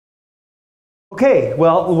Okay,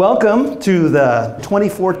 well, welcome to the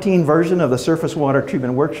 2014 version of the Surface Water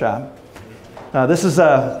Treatment Workshop. This is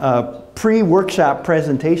a pre-workshop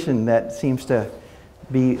presentation that seems to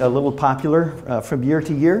be a little popular from year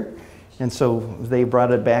to year, and so they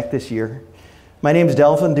brought it back this year. My name is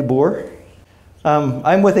Delvin DeBoer.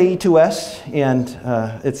 I'm with AE2S,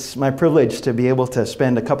 and it's my privilege to be able to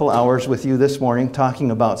spend a couple hours with you this morning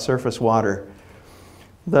talking about surface water.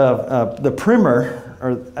 The primer,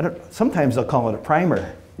 or sometimes they'll call it a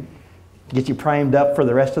primer, get you primed up for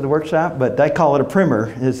the rest of the workshop, but I call it a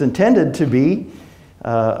primer, is intended to be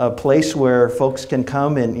a place where folks can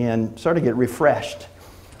come and sort of get refreshed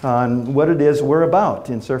on what it is we're about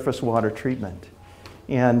in surface water treatment.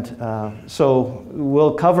 And so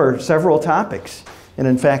we'll cover several topics. And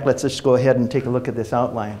in fact, let's just go ahead and take a look at this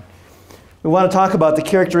outline. We want to talk about the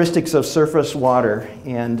characteristics of surface water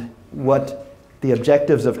and what the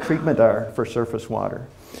objectives of treatment are for surface water.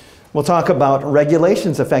 We'll talk about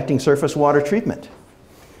regulations affecting surface water treatment.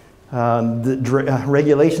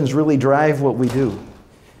 Regulations really drive what we do.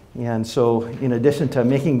 And so in addition to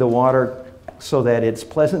making the water so that it's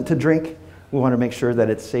pleasant to drink, we want to make sure that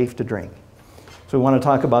it's safe to drink. So we want to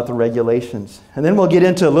talk about the regulations. And then we'll get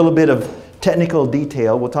into a little bit of technical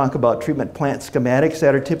detail. We'll talk about treatment plant schematics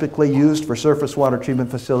that are typically used for surface water treatment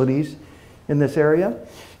facilities in this area.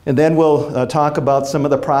 And then we'll talk about some of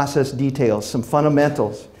the process details, some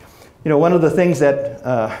fundamentals. You know, one of the things that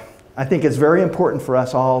I think is very important for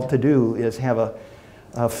us all to do is have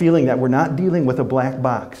a feeling that we're not dealing with a black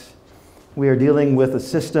box. We are dealing with a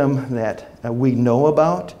system that we know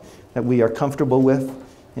about, that we are comfortable with.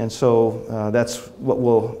 And so that's what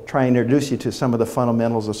we'll try and introduce you to, some of the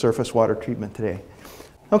fundamentals of surface water treatment today.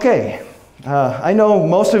 Okay, I know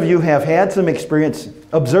most of you have had some experience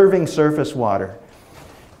observing surface water.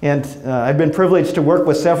 And I've been privileged to work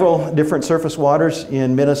with several different surface waters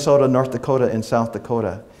in Minnesota, North Dakota, and South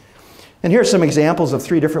Dakota. And here are some examples of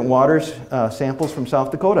 3 different waters, samples from South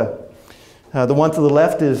Dakota. The one to the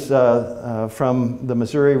left is from the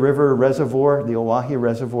Missouri River Reservoir, the Owyhee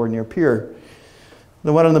Reservoir near Pierre.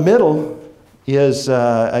 The one in the middle is,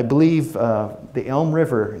 I believe, the Elm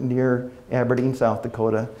River near Aberdeen, South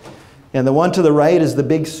Dakota. And the one to the right is the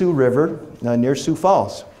Big Sioux River near Sioux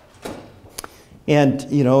Falls. And,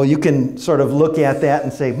 you know, you can sort of look at that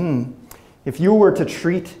and say, if you were to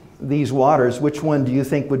treat these waters, which one do you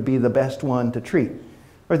think would be the best one to treat?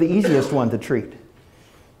 Or the easiest one to treat?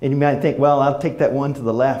 And you might think, well, I'll take that one to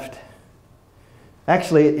the left.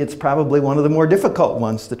 Actually, it's probably one of the more difficult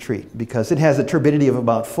ones to treat because it has a turbidity of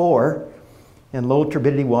about 4, and low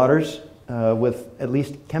turbidity waters with at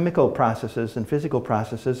least chemical processes and physical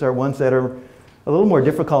processes are ones that are a little more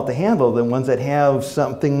difficult to handle than ones that have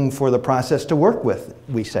something for the process to work with,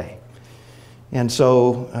 we say. And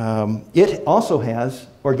so it also has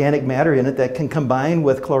organic matter in it that can combine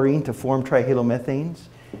with chlorine to form trihalomethanes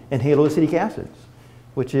and haloacetic acids,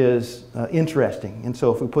 which is interesting. And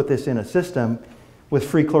so if we put this in a system with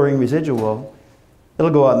free chlorine residual, it'll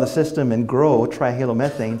go out in the system and grow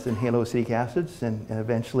trihalomethanes and haloacetic acids and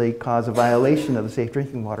eventually cause a violation of the Safe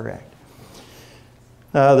Drinking Water Act.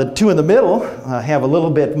 The 2 in the middle have a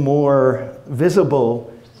little bit more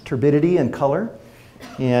visible turbidity and color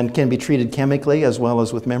and can be treated chemically as well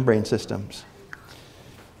as with membrane systems.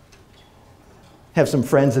 Have some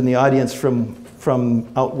friends in the audience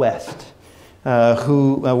from out west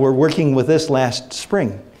who were working with this last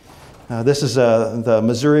spring. This is the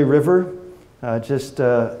Missouri River just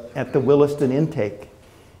at the Williston intake.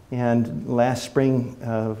 And last spring,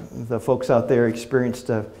 the folks out there experienced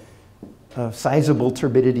a sizable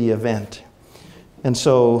turbidity event. And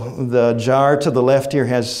so the jar to the left here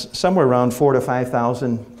has somewhere around 4,000 to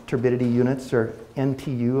 5,000 turbidity units, or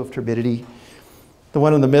NTU of turbidity. The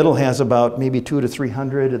one in the middle has about maybe 200 to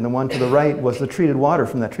 300, and the one to the right was the treated water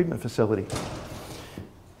from that treatment facility.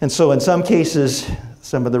 And so in some cases,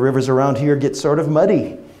 some of the rivers around here get sort of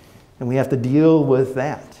muddy, and we have to deal with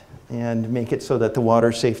that and make it so that the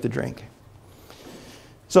water is safe to drink.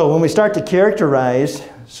 So when we start to characterize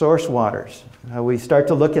source waters, we start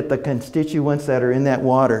to look at the constituents that are in that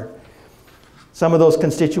water. Some of those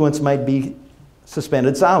constituents might be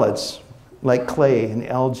suspended solids, like clay and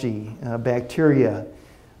algae, bacteria,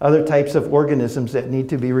 other types of organisms that need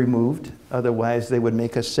to be removed, otherwise they would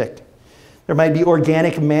make us sick. There might be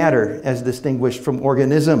organic matter as distinguished from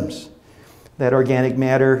organisms. That organic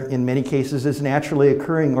matter, in many cases, is naturally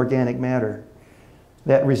occurring organic matter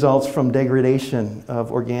that results from degradation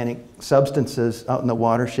of organic substances out in the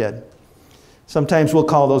watershed. Sometimes we'll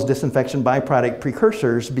call those disinfection byproduct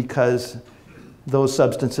precursors because those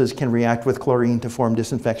substances can react with chlorine to form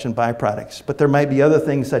disinfection byproducts. But there might be other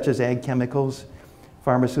things such as ag chemicals,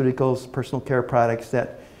 pharmaceuticals, personal care products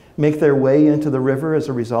that make their way into the river as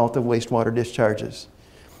a result of wastewater discharges.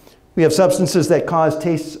 We have substances that cause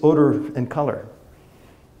taste, odor, and color.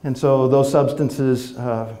 And so those substances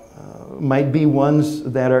might be ones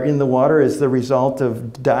that are in the water as the result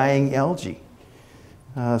of dying algae.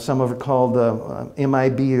 Some of it called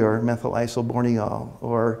MIB or methyl isoborneol,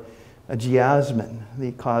 or geosmin.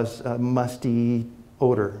 They cause a musty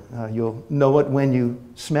odor. You'll know it when you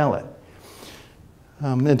smell it.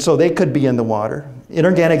 And so they could be in the water.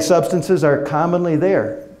 Inorganic substances are commonly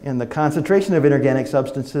there, and the concentration of inorganic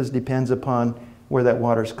substances depends upon where that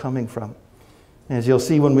water is coming from. As you'll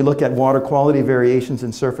see when we look at water quality variations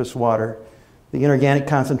in surface water, the inorganic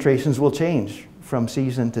concentrations will change from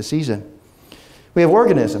season to season. We have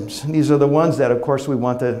organisms. These are the ones that, of course, we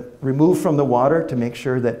want to remove from the water to make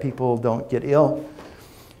sure that people don't get ill.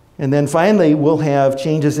 And then finally, we'll have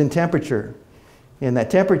changes in temperature. And that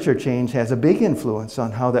temperature change has a big influence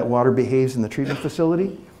on how that water behaves in the treatment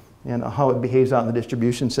facility and how it behaves out in the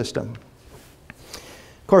distribution system.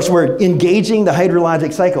 Of course, we're engaging the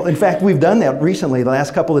hydrologic cycle. In fact, we've done that recently. The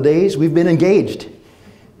last couple of days, we've been engaged.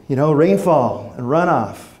 You know, rainfall and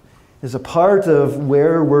runoff is a part of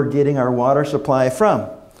where we're getting our water supply from.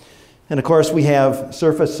 And of course, we have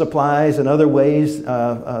surface supplies and other ways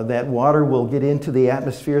that water will get into the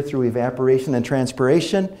atmosphere through evaporation and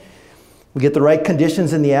transpiration. We get the right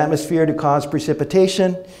conditions in the atmosphere to cause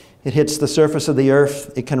precipitation. It hits the surface of the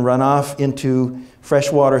earth. It can run off into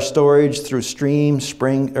freshwater storage through streams,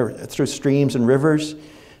 through streams and rivers,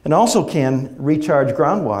 and also can recharge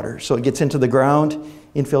groundwater. So it gets into the ground,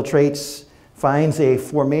 infiltrates, finds a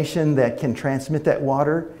formation that can transmit that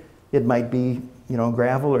water. It might be, you know,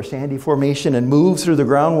 gravel or sandy formation, and moves through the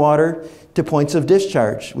groundwater to points of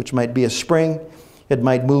discharge, which might be a spring. It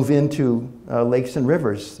might move into lakes and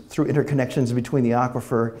rivers through interconnections between the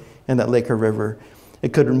aquifer and that lake or river.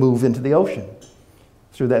 It could move into the ocean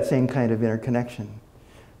through that same kind of interconnection.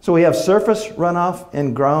 So we have surface runoff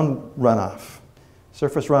and ground runoff.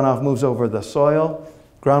 Surface runoff moves over the soil.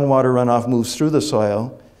 Groundwater runoff moves through the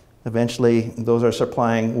soil. Eventually, those are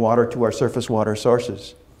supplying water to our surface water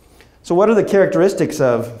sources. So what are the characteristics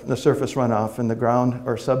of the surface runoff and the ground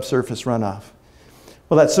or subsurface runoff?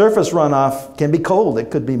 Well, that surface runoff can be cold.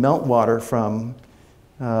 It could be meltwater from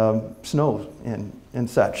snow and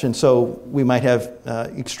such. And so we might have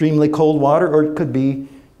extremely cold water, or it could be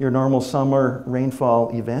your normal summer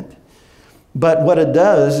rainfall event. But what it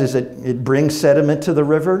does is it brings sediment to the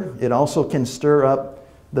river. It also can stir up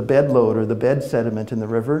the bed load or the bed sediment in the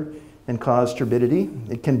river and cause turbidity.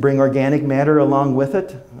 It can bring organic matter along with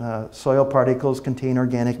it. Soil particles contain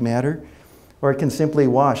organic matter, or it can simply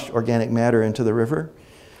wash organic matter into the river.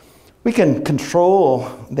 We can control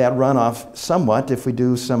that runoff somewhat if we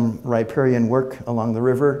do some riparian work along the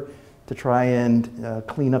river to try and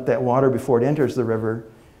clean up that water before it enters the river.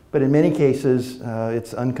 But in many cases,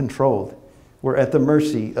 it's uncontrolled. We're at the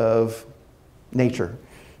mercy of nature.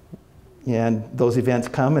 And those events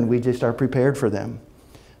come and we just are prepared for them.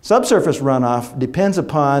 Subsurface runoff depends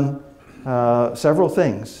upon several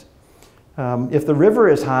things. If the river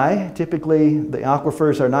is high, typically the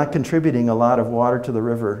aquifers are not contributing a lot of water to the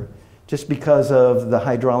river just because of the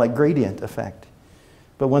hydraulic gradient effect.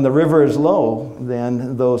 But when the river is low,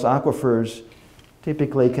 then those aquifers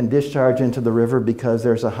typically can discharge into the river because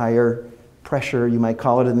there's a higher pressure, you might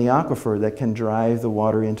call it, in the aquifer that can drive the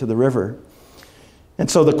water into the river.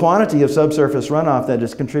 And so the quantity of subsurface runoff that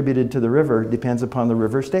is contributed to the river depends upon the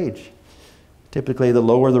river stage. Typically, the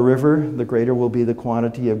lower the river, the greater will be the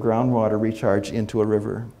quantity of groundwater recharge into a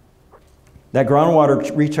river. That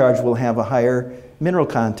groundwater recharge will have a higher mineral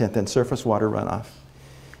content than surface water runoff.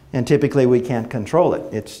 And typically, we can't control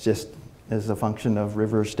it. It's just as a function of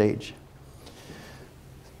river stage.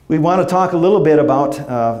 We want to talk a little bit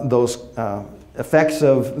about those effects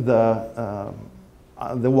of the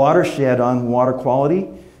watershed on water quality.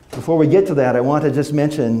 Before we get to that, I want to just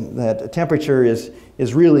mention that temperature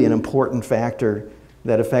is really an important factor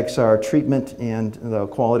that affects our treatment and the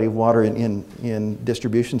quality of water in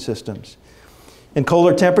distribution systems. In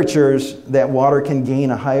colder temperatures, that water can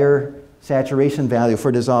gain a higher saturation value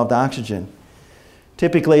for dissolved oxygen.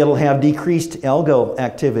 Typically, it'll have decreased algal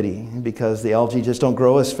activity because the algae just don't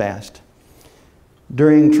grow as fast.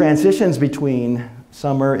 During transitions between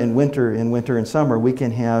summer and winter and summer, we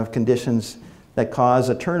can have conditions that cause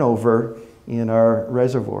a turnover in our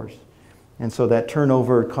reservoirs. And so that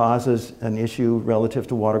turnover causes an issue relative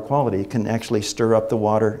to water quality. It can actually stir up the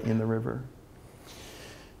water in the river.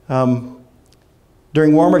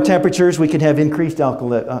 During warmer temperatures, we can have increased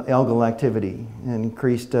algal activity and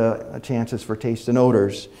increased chances for taste and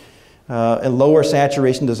odors. and lower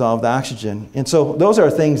saturation dissolved oxygen. And so those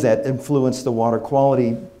are things that influence the water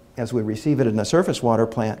quality as we receive it in a surface water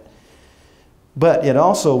plant. But it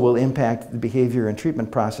also will impact the behavior and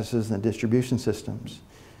treatment processes and distribution systems.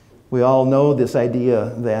 We all know this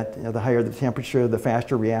idea that the higher the temperature, the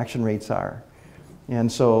faster reaction rates are. And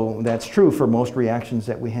so that's true for most reactions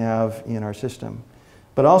that we have in our system.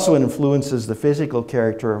 But also it influences the physical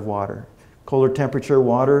character of water. Colder temperature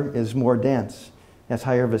water is more dense, has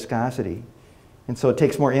higher viscosity. And so it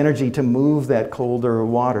takes more energy to move that colder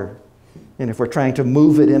water. And if we're trying to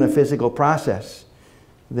move it in a physical process,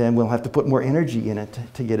 then we'll have to put more energy in it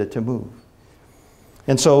to get it to move.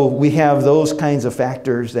 And so we have those kinds of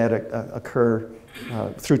factors that occur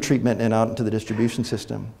through treatment and out into the distribution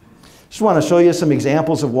system. Just want to show you some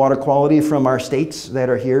examples of water quality from our states that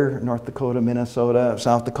are here, North Dakota, Minnesota,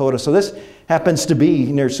 South Dakota. So this happens to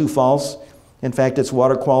be near Sioux Falls. In fact, it's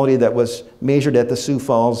water quality that was measured at the Sioux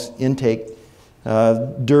Falls intake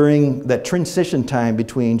during that transition time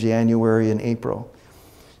between January and April.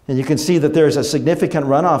 And you can see that there's a significant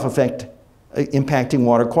runoff effect impacting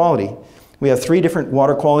water quality. We have 3 different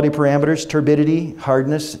water quality parameters: turbidity,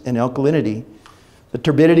 hardness, and alkalinity. The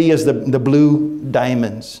turbidity is the blue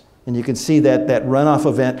diamonds. And you can see that that runoff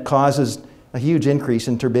event causes a huge increase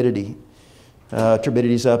in turbidity.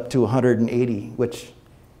 Turbidity is up to 180, which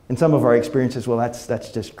in some of our experiences, well,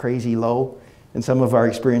 that's just crazy low. In some of our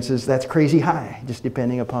experiences, that's crazy high, just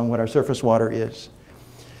depending upon what our surface water is.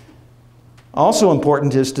 Also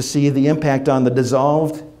important is to see the impact on the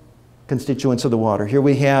dissolved constituents of the water. Here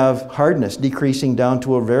we have hardness decreasing down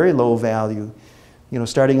to a very low value,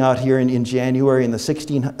 starting out here in January in the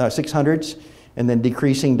 600s, and then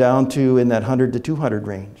decreasing down to in that 100 to 200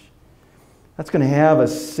 range. That's going to have a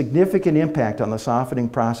significant impact on the softening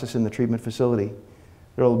process in the treatment facility.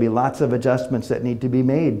 There will be lots of adjustments that need to be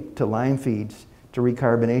made to lime feeds, to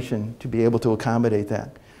recarbonation, to be able to accommodate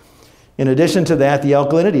that. In addition to that, the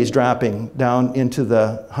alkalinity is dropping down into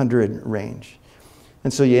the 100 range.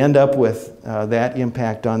 And so you end up with that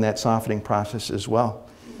impact on that softening process as well.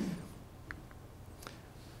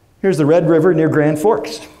 Here's the Red River near Grand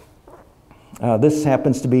Forks. This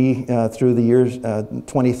happens to be through the years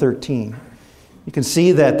 2013. You can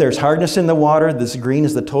see that there's hardness in the water. This green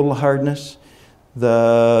is the total hardness.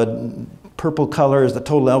 The purple color is the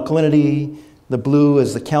total alkalinity. The blue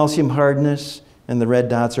is the calcium hardness. And the red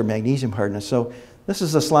dots are magnesium hardness. So this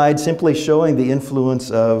is a slide simply showing the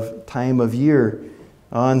influence of time of year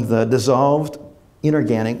on the dissolved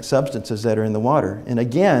inorganic substances that are in the water. And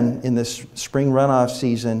again, in this spring runoff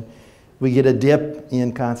season, we get a dip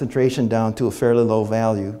in concentration down to a fairly low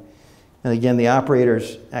value. And again, the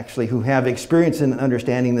operators actually who have experience in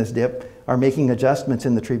understanding this dip are making adjustments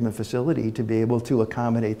in the treatment facility to be able to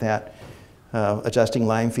accommodate that, adjusting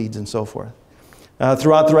lime feeds and so forth.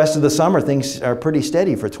 Throughout the rest of the summer, things are pretty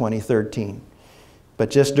steady for 2013.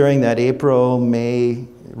 But just during that April, May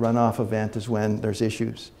runoff event is when there's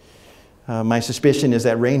issues. My suspicion is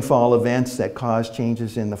that rainfall events that cause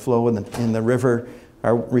changes in the flow in the river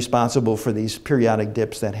are responsible for these periodic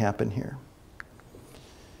dips that happen here.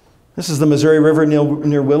 This is the Missouri River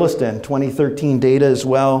near Williston, 2013 data as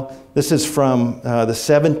well. This is from the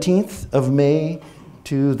 17th of May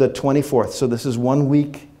to the 24th. So this is 1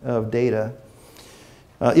 week of data.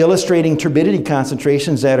 Illustrating turbidity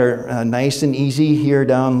concentrations that are nice and easy here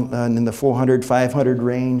down in the 400, 500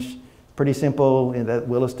 range. Pretty simple in that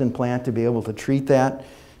Williston plant to be able to treat that.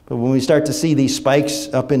 But when we start to see these spikes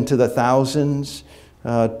up into the thousands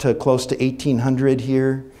to close to 1,800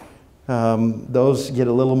 here, those get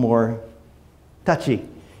a little more touchy.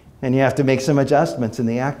 And you have to make some adjustments in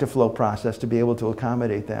the active flow process to be able to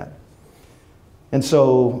accommodate that. And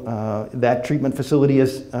so that treatment facility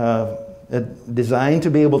is designed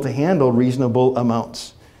to be able to handle reasonable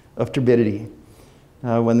amounts of turbidity.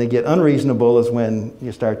 When they get unreasonable is when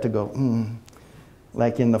you start to go,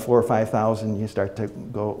 like in the 4,000 or 5,000, you start to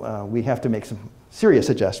go, we have to make some serious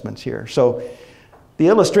adjustments here. So the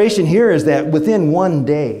illustration here is that within 1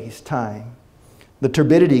 day's time, the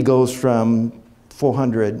turbidity goes from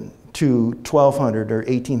 400 to 1,200 or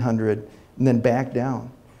 1,800 and then back down.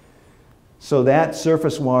 So that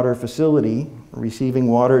surface water facility, receiving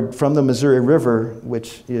water from the Missouri River,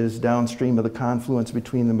 which is downstream of the confluence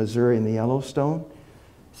between the Missouri and the Yellowstone,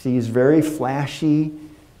 sees very flashy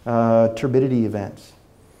turbidity events.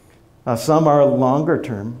 Some are longer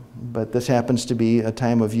term, but this happens to be a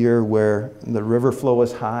time of year where the river flow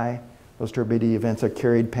is high. Those turbidity events are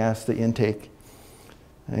carried past the intake,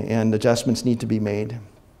 and adjustments need to be made.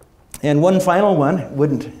 And one final one,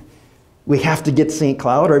 we have to get St.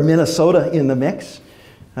 Cloud or Minnesota in the mix.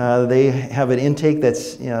 They have an intake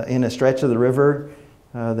that's in a stretch of the river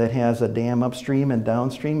that has a dam upstream and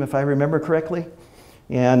downstream, if I remember correctly.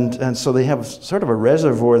 And so they have sort of a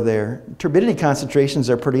reservoir there. Turbidity concentrations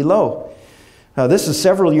are pretty low. This is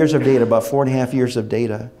several years of data, about 4.5 years of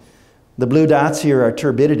data. The blue dots here are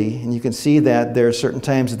turbidity, and you can see that there are certain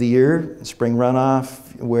times of the year, spring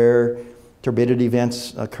runoff, where turbidity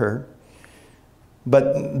events occur.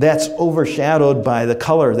 But that's overshadowed by the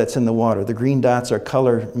color that's in the water. The green dots are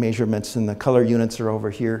color measurements, and the color units are over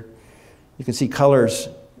here. You can see colors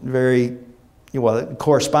very, well, it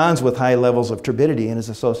corresponds with high levels of turbidity and is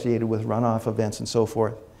associated with runoff events and so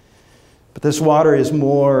forth. But this water is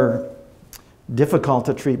more difficult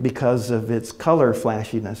to treat because of its color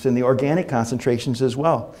flashiness and the organic concentrations as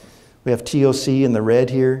well. We have TOC in the red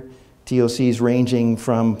here. TOCs ranging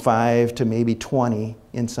from 5 to maybe 20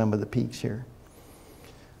 in some of the peaks here.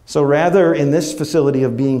 So rather in this facility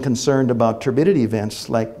of being concerned about turbidity events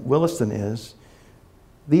like Williston is,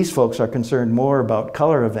 these folks are concerned more about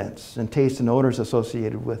color events and taste and odors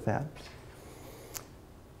associated with that.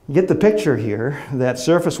 You get the picture here that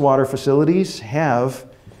surface water facilities have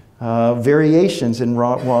variations in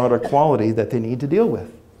raw water quality that they need to deal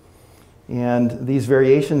with. And these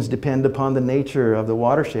variations depend upon the nature of the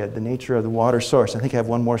watershed, the nature of the water source. I think I have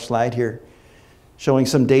one more slide here showing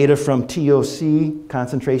some data from TOC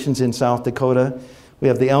concentrations in South Dakota. We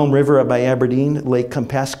have the Elm River up by Aberdeen, Lake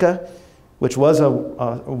Compesca, which was a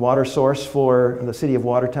water source for the city of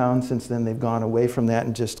Watertown. Since then they've gone away from that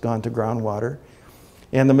and just gone to groundwater.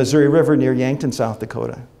 And the Missouri River near Yankton, South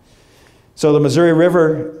Dakota. So the Missouri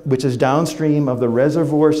River, which is downstream of the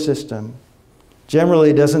reservoir system,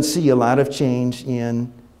 generally doesn't see a lot of change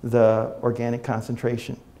in the organic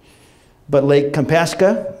concentration. But Lake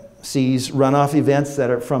Compesca sees runoff events that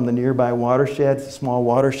are from the nearby watershed, small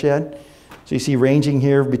watershed. So you see ranging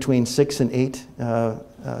here between 6 and 8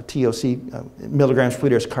 TOC, milligrams per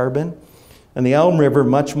liter as carbon. And the Elm River,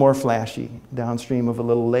 much more flashy, downstream of a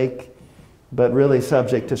little lake, but really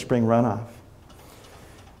subject to spring runoff.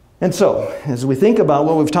 And so, as we think about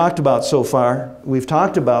what we've talked about so far, we've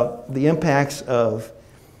talked about the impacts of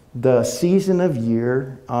the season of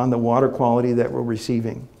year on the water quality that we're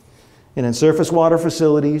receiving. And in surface water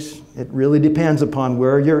facilities, it really depends upon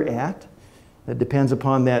where you're at. It depends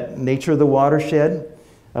upon that nature of the watershed,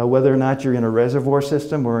 whether or not you're in a reservoir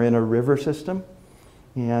system or in a river system.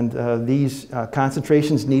 And these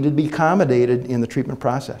concentrations need to be accommodated in the treatment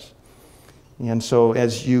process. And so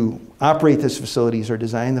as you operate these facilities or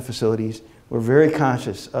design the facilities, we're very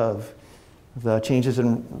conscious of the changes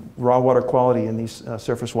in raw water quality in these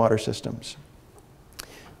surface water systems.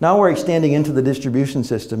 Now we're extending into the distribution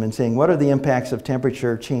system and saying, what are the impacts of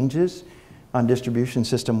temperature changes on distribution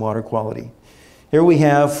system water quality? Here we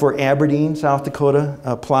have for Aberdeen, South Dakota,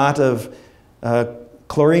 a plot of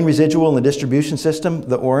chlorine residual in the distribution system.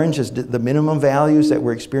 The orange is the minimum values that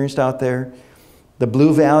were experienced out there. The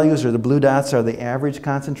blue values, or the blue dots, are the average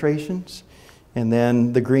concentrations. And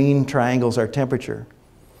then the green triangles are temperature.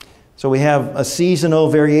 So we have a seasonal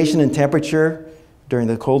variation in temperature during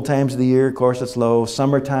the cold times of the year. Of course, it's low.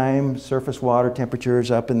 Summertime, surface water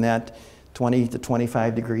temperatures up in that 20 to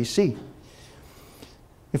 25 degrees C.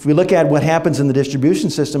 If we look at what happens in the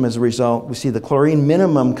distribution system as a result, we see the chlorine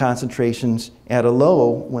minimum concentrations at a low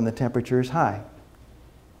when the temperature is high.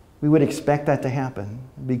 We would expect that to happen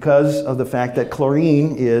because of the fact that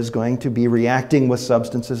chlorine is going to be reacting with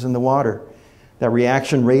substances in the water. That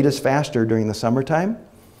reaction rate is faster during the summertime.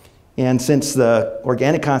 And since the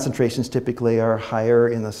organic concentrations typically are higher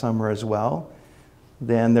in the summer as well,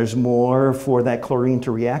 then there's more for that chlorine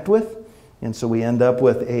to react with. And so we end up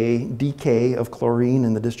with a decay of chlorine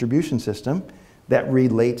in the distribution system that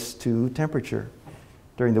relates to temperature.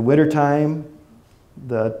 During the wintertime,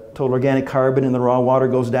 the total organic carbon in the raw water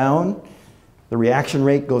goes down. The reaction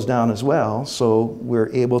rate goes down as well. So we're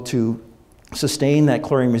able to sustain that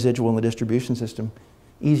chlorine residual in the distribution system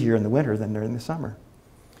easier in the winter than during the summer.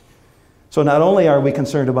 So not only are we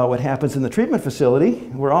concerned about what happens in the treatment facility,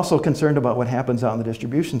 we're also concerned about what happens out in the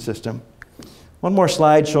distribution system. One more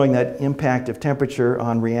slide showing that impact of temperature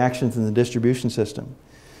on reactions in the distribution system.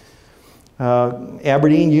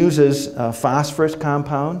 Aberdeen uses a phosphorus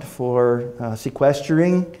compound for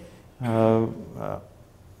sequestering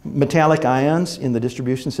metallic ions in the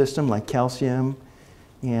distribution system like calcium,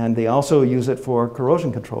 and they also use it for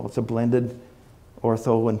corrosion control. It's a blended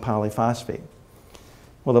ortho and polyphosphate.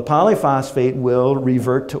 Well, the polyphosphate will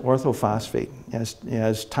revert to orthophosphate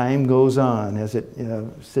as time goes on, as it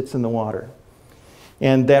sits in the water.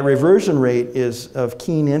 And that reversion rate is of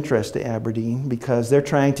keen interest to Aberdeen because they're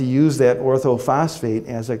trying to use that orthophosphate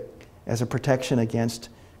as a protection against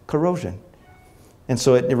corrosion. And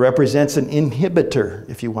so it represents an inhibitor,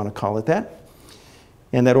 if you want to call it that.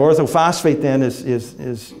 And that orthophosphate then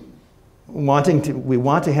we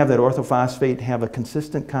want to have that orthophosphate have a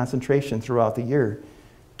consistent concentration throughout the year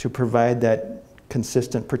to provide that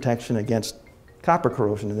consistent protection against copper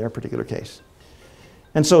corrosion in their particular case.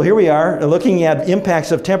 And so here we are looking at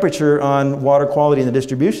impacts of temperature on water quality in the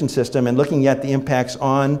distribution system and looking at the impacts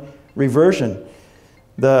on reversion.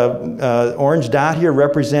 The orange dot here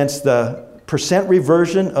represents the percent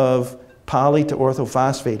reversion of poly to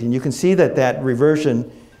orthophosphate. And you can see that that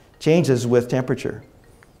reversion changes with temperature.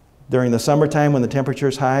 During the summertime when the temperature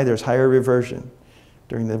is high, there's higher reversion.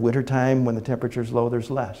 During the wintertime when the temperature is low, there's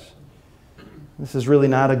less. This is really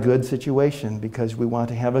not a good situation because we want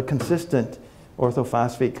to have a consistent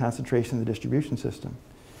orthophosphate concentration in the distribution system.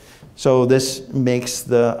 So this makes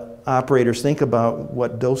the operators think about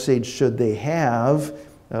what dosage should they have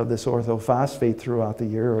of this orthophosphate throughout the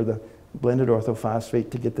year, or the blended orthophosphate,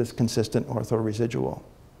 to get this consistent orthoresidual.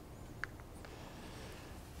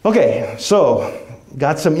 Okay, so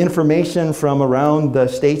got some information from around the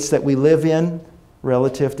states that we live in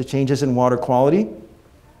relative to changes in water quality.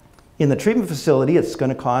 In the treatment facility, it's going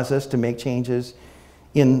to cause us to make changes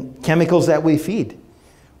in chemicals that we feed.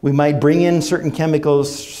 We might bring in certain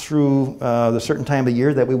chemicals through the certain time of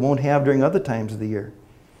year that we won't have during other times of the year.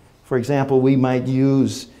 For example, we might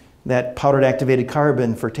use that powdered activated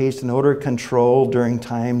carbon for taste and odor control during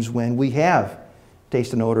times when we have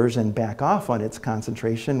taste and odors, and back off on its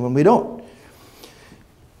concentration when we don't.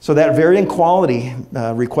 So that varying quality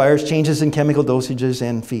requires changes in chemical dosages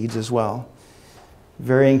and feeds as well.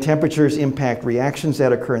 Varying temperatures impact reactions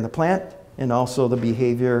that occur in the plant and also the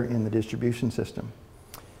behavior in the distribution system.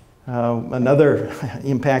 Another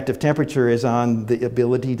impact of temperature is on the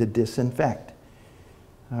ability to disinfect.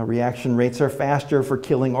 Reaction rates are faster for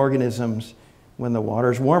killing organisms when the water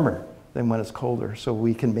is warmer than when it's colder. So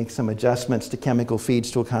we can make some adjustments to chemical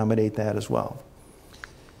feeds to accommodate that as well.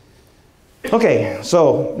 Okay,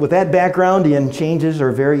 so with that background in changes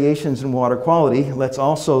or variations in water quality, let's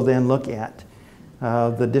also then look at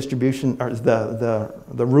the distribution, or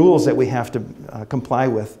the rules that we have to comply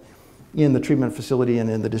with in the treatment facility and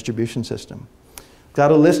in the distribution system.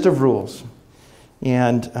 Got a list of rules.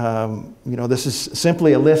 And you know, this is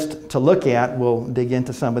simply a list to look at. We'll dig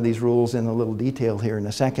into some of these rules in a little detail here in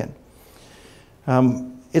a second.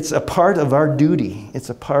 It's a part of our duty. It's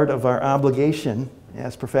a part of our obligation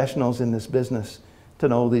as professionals in this business to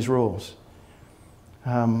know these rules.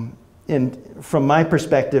 And from my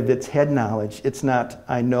perspective, it's head knowledge. It's not,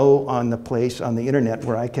 I know on the place on the internet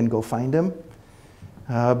where I can go find them,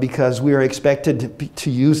 because we are expected to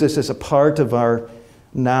use this as a part of our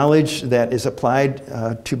knowledge that is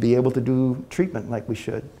applied to be able to do treatment like we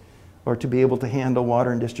should, or to be able to handle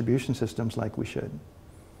water and distribution systems like we should.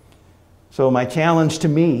 So my challenge to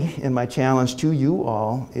me and my challenge to you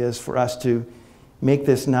all is for us to make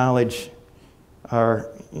this knowledge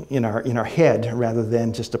in our head rather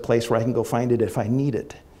than just a place where I can go find it if I need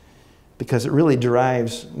it, because it really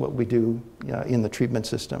drives what we do in the treatment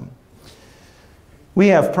system. We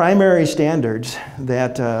have primary standards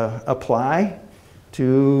that apply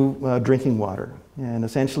to drinking water, and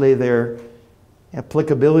essentially their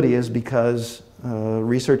applicability is because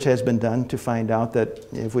research has been done to find out that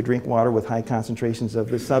if we drink water with high concentrations of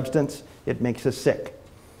this substance, it makes us sick.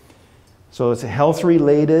 So it's a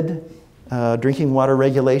health-related drinking water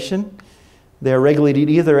regulation. They're regulated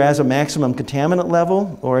either as a maximum contaminant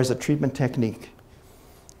level or as a treatment technique.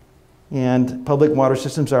 And public water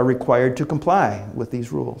systems are required to comply with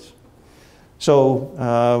these rules. So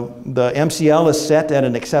the MCL is set at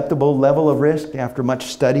an acceptable level of risk after much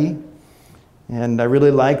study. And I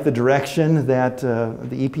really like the direction that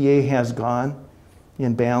the EPA has gone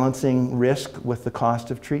in balancing risk with the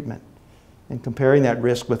cost of treatment and comparing that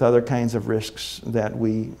risk with other kinds of risks that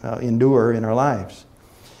we endure in our lives.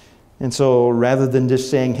 And so rather than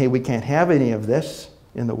just saying, hey, we can't have any of this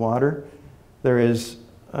in the water, there is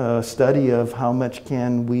a study of how much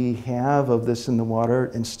can we have of this in the water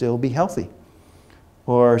and still be healthy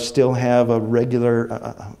or still have a regular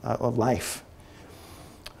life.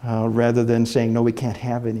 Rather than saying, no, we can't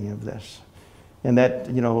have any of this. And that,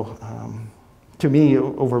 you know, to me,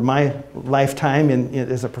 over my lifetime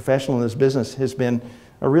as a professional in this business, has been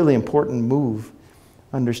a really important move,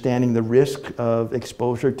 understanding the risk of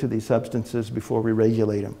exposure to these substances before we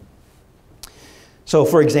regulate them. So,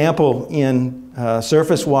 for example, in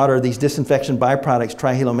surface water, these disinfection byproducts,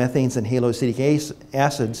 trihalomethanes and haloacetic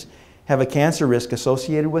acids, have a cancer risk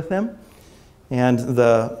associated with them. And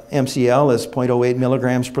the MCL is 0.08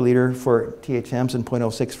 milligrams per liter for THMs and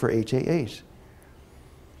 0.06 for HAAs.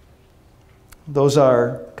 Those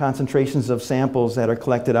are concentrations of samples that are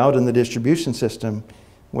collected out in the distribution system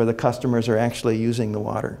where the customers are actually using the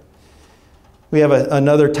water. We have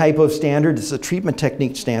another type of standard. It's a treatment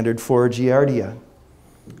technique standard for Giardia.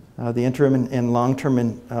 The interim and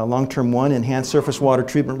long-term one enhanced surface water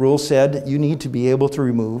treatment rule said you need to be able to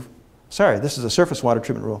remove, sorry, this is a surface water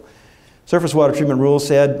treatment rule. Surface water treatment rule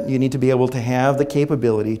said you need to be able to have the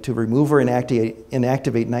capability to remove or inactivate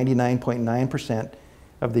 99.9%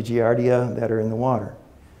 of the Giardia that are in the water.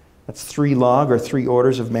 That's 3 log or 3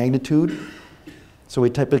 orders of magnitude. So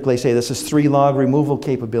we typically say this is 3 log removal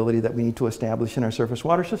capability that we need to establish in our surface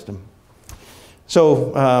water system.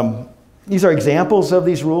 So these are examples of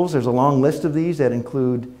these rules. There's a long list of these that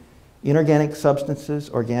include inorganic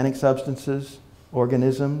substances, organic substances,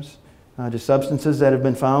 organisms, just substances that have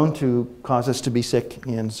been found to cause us to be sick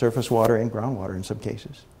in surface water and groundwater in some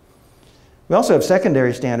cases. We also have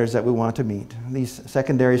secondary standards that we want to meet. These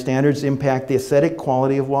secondary standards impact the aesthetic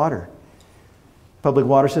quality of water. Public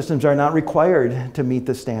water systems are not required to meet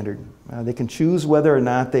this standard. They can choose whether or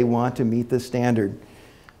not they want to meet this standard,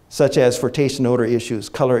 such as for taste and odor issues,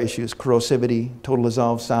 color issues, corrosivity, total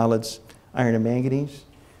dissolved solids, iron and manganese.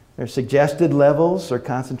 There are suggested levels or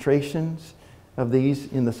concentrations of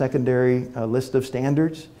these in the secondary list of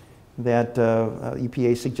standards that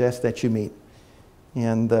EPA suggests that you meet.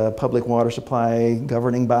 And the public water supply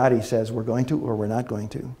governing body says we're going to or we're not going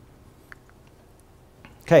to.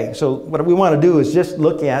 Okay, so what we want to do is just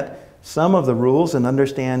look at some of the rules and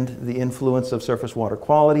understand the influence of surface water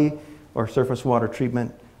quality or surface water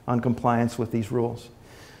treatment on compliance with these rules.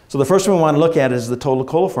 So the first one we want to look at is the total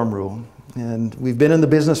coliform rule. And we've been in the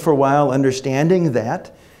business for a while understanding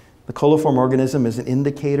that the coliform organism is an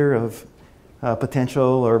indicator of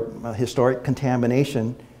potential or historic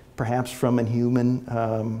contamination, perhaps from a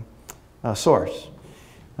human source.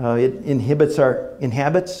 It inhabits our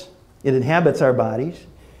bodies.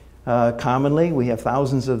 Commonly, we have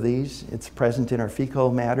thousands of these. It's present in our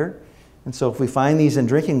fecal matter. And so if we find these in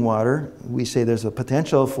drinking water, we say there's a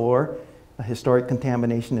potential for a historic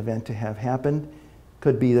contamination event to have happened.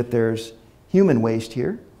 Could be that there's human waste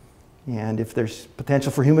here. And if there's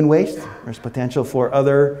potential for human waste, there's potential for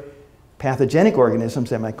other pathogenic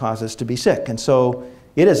organisms that might cause us to be sick. And so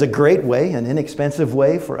it is a great way, an inexpensive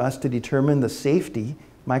way for us to determine the safety,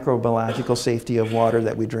 microbiological safety of water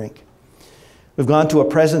that we drink. We've gone to a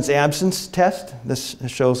presence-absence test. This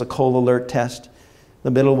shows a cold alert test. The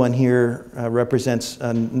middle one here represents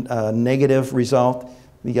a negative result.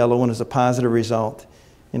 The yellow one is a positive result.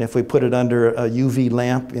 And if we put it under a UV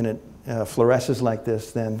lamp and it fluoresces like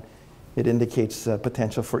this, then it indicates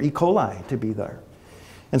potential for E. coli to be there.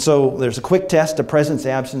 And so there's a quick test, a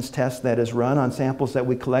presence-absence test that is run on samples that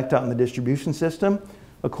we collect out in the distribution system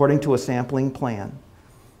according to a sampling plan.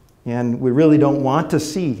 And we really don't want to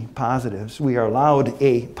see positives. We are allowed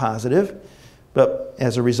a positive, but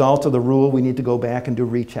as a result of the rule, we need to go back and do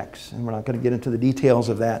rechecks. And we're not going to get into the details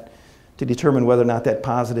of that to determine whether or not that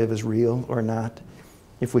positive is real or not.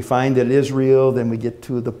 If we find that it is real, then we get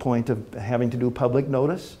to the point of having to do public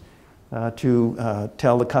notice to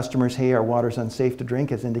tell the customers, hey, our water's unsafe to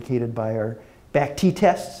drink as indicated by our BAC-T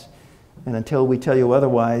tests. And until we tell you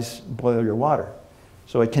otherwise, boil your water.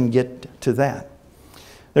 So it can get to that.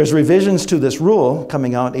 There's revisions to this rule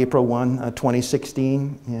coming out April 1,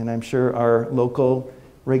 2016, and I'm sure our local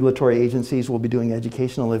regulatory agencies will be doing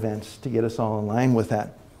educational events to get us all in line with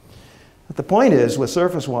that. But the point is, with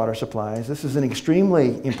surface water supplies, this is an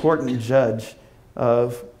extremely important judge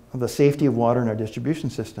of the safety of water in our distribution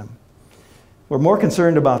system. We're more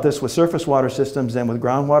concerned about this with surface water systems than with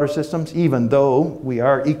groundwater systems, even though we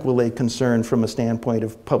are equally concerned from a standpoint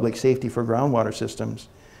of public safety for groundwater systems.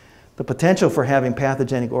 The potential for having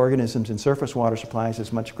pathogenic organisms in surface water supplies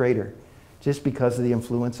is much greater, just because of the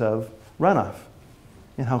influence of runoff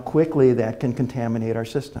and how quickly that can contaminate our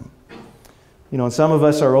system. You know, and some of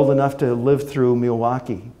us are old enough to live through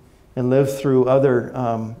Milwaukee and live through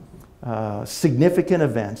other significant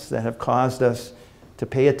events that have caused us to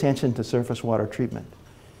pay attention to surface water treatment.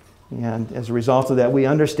 And as a result of that, we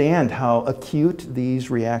understand how acute these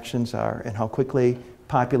reactions are and how quickly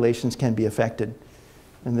populations can be affected.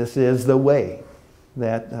 And this is the way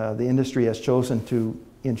that the industry has chosen to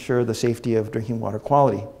ensure the safety of drinking water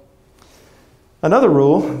quality. Another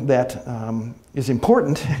rule that is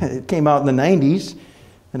important, it came out in the 90s,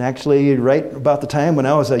 and actually right about the time when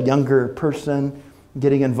I was a younger person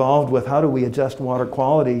getting involved with how do we adjust water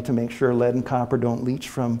quality to make sure lead and copper don't leach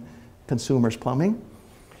from consumers' plumbing.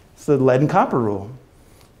 It's the lead and copper rule.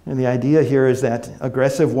 And the idea here is that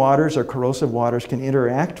aggressive waters or corrosive waters can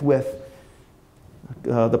interact with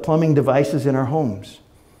the plumbing devices in our homes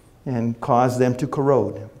and cause them to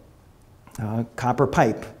corrode. Copper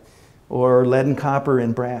pipe or lead and copper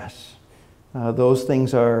in brass those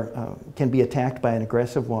things can be attacked by an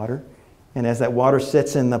aggressive water. And as that water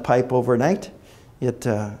sits in the pipe overnight, it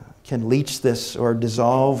can leach this or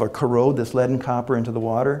dissolve or corrode this lead and copper into the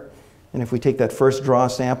water. And if we take that first draw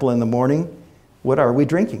sample in the morning, what are we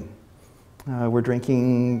drinking? We're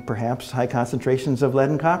drinking perhaps high concentrations of lead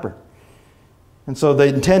and copper. And so the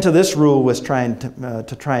intent of this rule was trying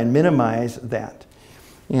to try and minimize that.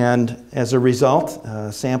 And as a result,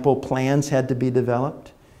 sample plans had to be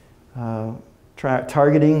developed,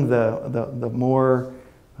 targeting the more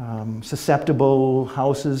susceptible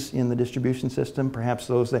houses in the distribution system, perhaps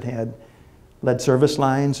those that had lead service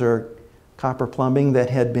lines or copper plumbing that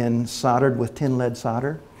had been soldered with tin lead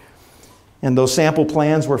solder. And those sample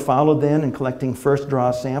plans were followed then in collecting first draw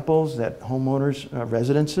samples at homeowners'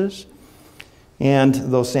 residences. And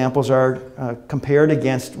those samples are compared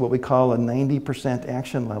against what we call a 90%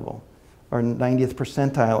 action level, or 90th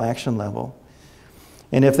percentile action level.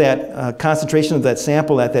 And if that concentration of that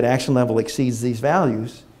sample at that action level exceeds these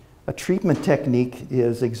values, a treatment technique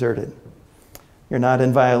is exerted. You're not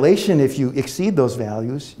in violation if you exceed those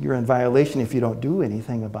values. You're in violation if you don't do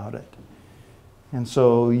anything about it. And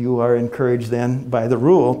so you are encouraged then by the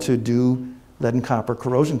rule to do lead and copper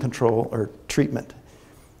corrosion control or treatment.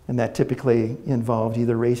 And that typically involved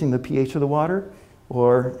either raising the pH of the water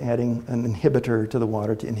or adding an inhibitor to the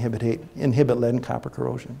water to inhibit lead and copper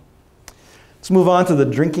corrosion. Let's move on to the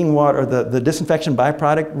drinking water, the disinfection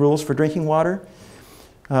byproduct rules for drinking water.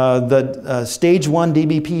 The stage 1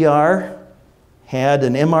 DBPR had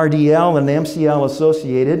an MRDL and an MCL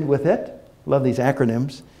associated with it. Love these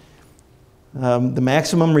acronyms. The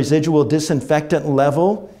maximum residual disinfectant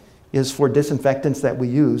level is for disinfectants that we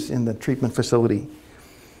use in the treatment facility.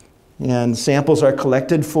 And samples are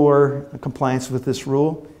collected for compliance with this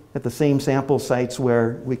rule at the same sample sites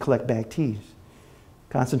where we collect bag teas.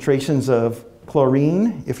 Concentrations of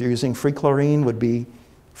chlorine, if you're using free chlorine, would be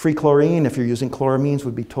free chlorine. If you're using chloramines,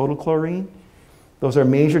 would be total chlorine. Those are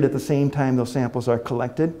measured at the same time those samples are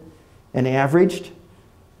collected and averaged.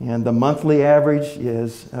 And the monthly average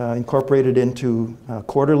is incorporated into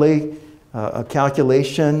quarterly, a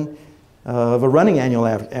calculation of a running annual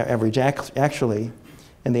average, actually.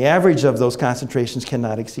 And the average of those concentrations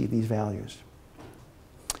cannot exceed these values.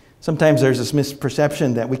 Sometimes there's this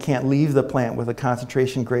misperception that we can't leave the plant with a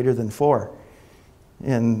concentration greater than 4.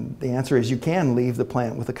 And the answer is you can leave the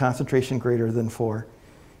plant with a concentration greater than 4.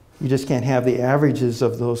 You just can't have the averages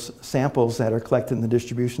of those samples that are collected in the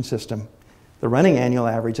distribution system. The running annual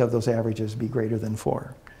average of those averages be greater than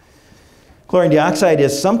 4. Chlorine dioxide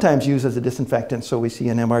is sometimes used as a disinfectant, so we see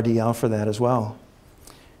an MRDL for that as well.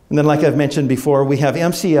 And then, like I've mentioned before, we have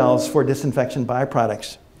MCLs for disinfection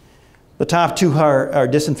byproducts. The top two are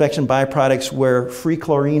disinfection byproducts where free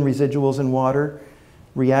chlorine residuals in water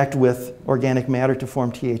react with organic matter to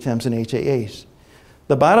form THMs and HAAs.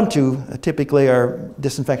 The bottom two typically are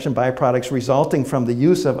disinfection byproducts resulting from the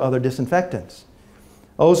use of other disinfectants.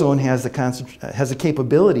 Ozone has the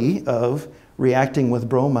capability of reacting with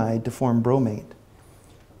bromide to form bromate.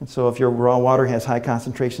 And so if your raw water has high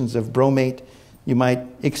concentrations of bromate, you might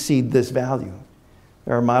exceed this value.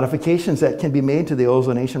 There are modifications that can be made to the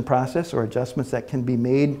ozonation process or adjustments that can be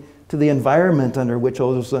made to the environment under which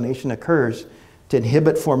ozonation occurs to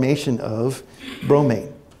inhibit formation of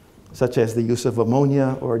bromate, such as the use of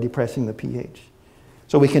ammonia or depressing the pH.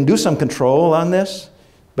 So we can do some control on this,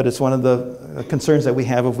 but it's one of the concerns that we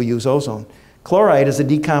have if we use ozone. Chloride is a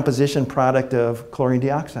decomposition product of chlorine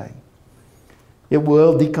dioxide. It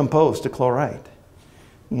will decompose to chloride.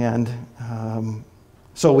 And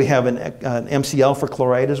so we have an MCL for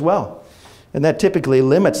chloride as well. And that typically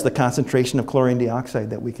limits the concentration of chlorine dioxide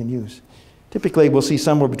that we can use. Typically, we'll see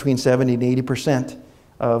somewhere between 70 and 80%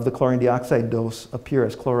 of the chlorine dioxide dose appear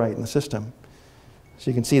as chloride in the system.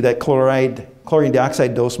 So you can see that chlorine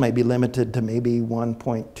dioxide dose might be limited to maybe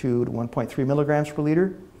 1.2 to 1.3 milligrams per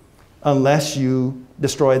liter, unless you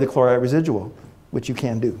destroy the chloride residual, which you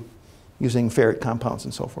can do using ferric compounds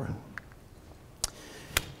and so forth.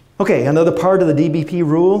 Okay, another part of the DBP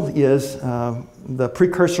rule is the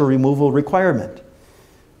precursor removal requirement.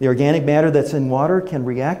 The organic matter that's in water can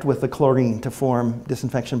react with the chlorine to form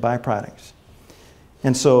disinfection byproducts.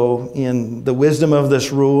 And so in the wisdom of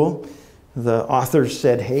this rule, the authors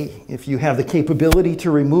said, hey, if you have the capability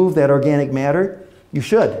to remove that organic matter, you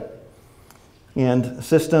should. And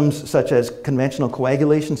systems such as conventional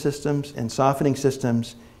coagulation systems and softening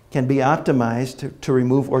systems can be optimized to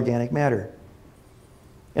remove organic matter.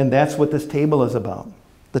 And that's what this table is about.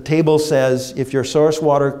 The table says if your source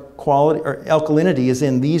water quality or alkalinity is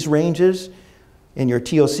in these ranges and your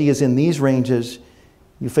TOC is in these ranges,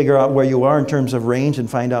 you figure out where you are in terms of range and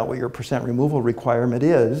find out what your percent removal requirement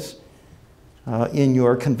is. in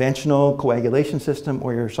your conventional coagulation system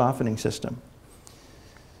or your softening system.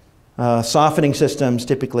 Softening systems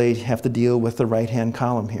typically have to deal with the right-hand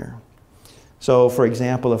column here. So, for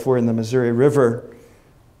example, if we're in the Missouri River,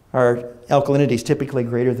 our alkalinity is typically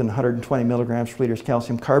greater than 120 milligrams per liter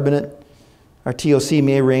calcium carbonate. Our TOC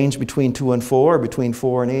may range between 2 and 4, or between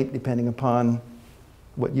 4 and 8, depending upon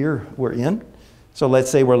what year we're in. So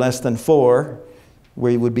let's say we're less than 4,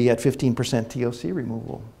 we would be at 15% TOC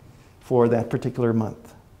removal for that particular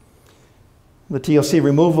month. The TOC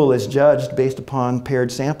removal is judged based upon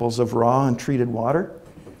paired samples of raw and treated water.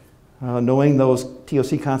 Knowing those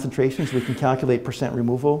TOC concentrations, we can calculate percent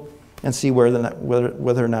removal and see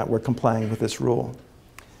whether or not we're complying with this rule.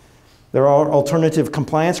 There are alternative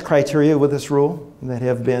compliance criteria with this rule that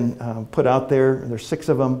have been put out there. There's 6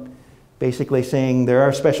 of them, basically saying there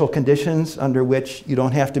are special conditions under which you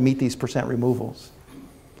don't have to meet these percent removals.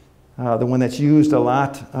 The one that's used a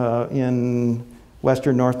lot in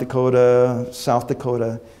western North Dakota, South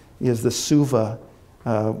Dakota, is the SUVA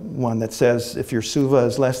one that says if your SUVA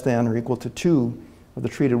is less than or equal to 2 of the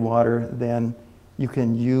treated water, then you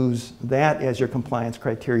can use that as your compliance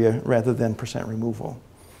criteria rather than percent removal.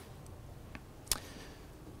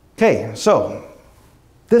 Okay, so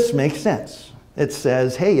this makes sense. It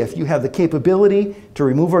says, hey, if you have the capability to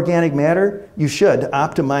remove organic matter, you should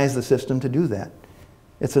optimize the system to do that.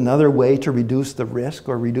 It's another way to reduce the risk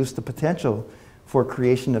or reduce the potential for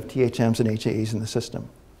creation of THMs and HAEs in the system.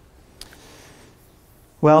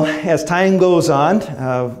 Well, as time goes on,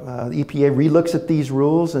 the EPA relooks at these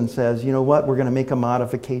rules and says, you know what, we're going to make a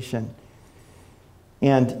modification.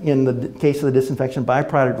 And in the case of the disinfection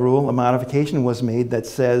byproduct rule, a modification was made that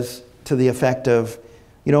says to the effect of,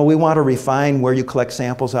 you know, we want to refine where you collect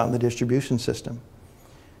samples out in the distribution system.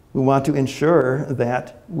 We want to ensure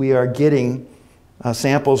that we are getting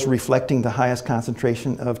samples reflecting the highest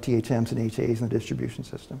concentration of THMs and HAEs in the distribution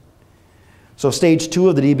system. So stage 2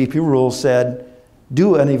 of the DBP rule said,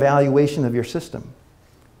 do an evaluation of your system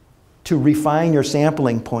to refine your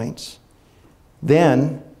sampling points,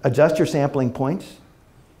 then adjust your sampling points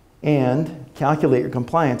and calculate your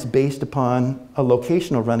compliance based upon a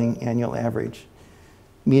locational running annual average.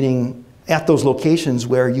 Meaning at those locations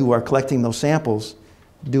where you are collecting those samples,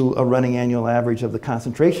 do a running annual average of the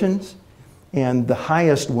concentrations, and the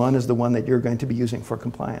highest one is the one that you're going to be using for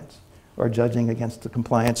compliance, or judging against the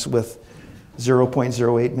compliance with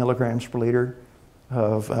 0.08 milligrams per liter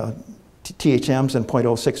of THMs and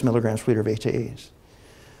 0.06 milligrams per liter of HAEs.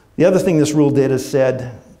 The other thing this rule did is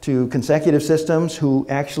said to consecutive systems who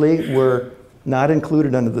actually were not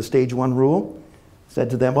included under the stage 1 rule, said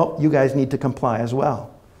to them, well, you guys need to comply as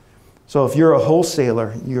well. So if you're a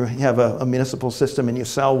wholesaler, you have a municipal system and you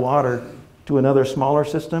sell water to another smaller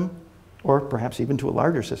system, or perhaps even to a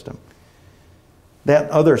larger system, that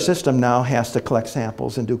other system now has to collect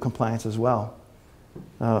samples and do compliance as well.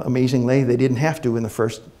 Amazingly, they didn't have to in the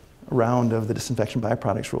first round of the disinfection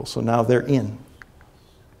byproducts rule, so now they're in.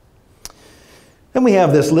 Then we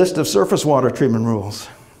have this list of surface water treatment rules,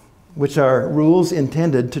 which are rules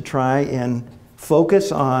intended to try and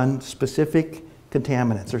focus on specific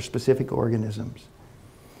contaminants or specific organisms.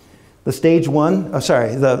 The stage 1,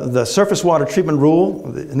 the surface water treatment rule,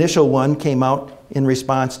 the initial one, came out in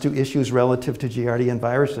response to issues relative to Giardia and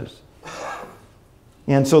viruses.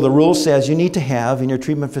 And so the rule says you need to have in your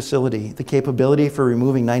treatment facility the capability for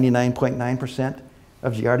removing 99.9%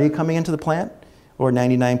 of Giardia coming into the plant, or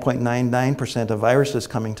 99.99% of viruses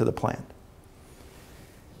coming to the plant.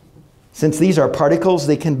 Since these are particles,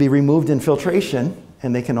 they can be removed in filtration,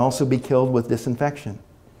 and they can also be killed with disinfection.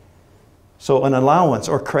 So an allowance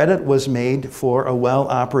or credit was made for a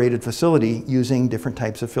well-operated facility using different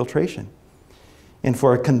types of filtration. And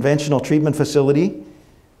for a conventional treatment facility,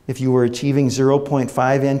 if you were achieving 0.5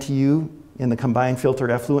 NTU in the combined filter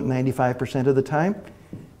effluent 95% of the time,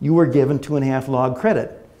 you were given 2.5 log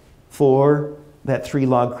credit for that 3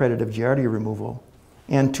 log credit of Giardia removal,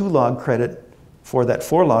 and 2 log credit for that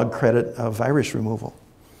 4 log credit of virus removal.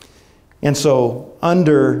 And so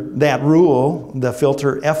under that rule, the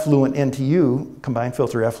filter effluent NTU, combined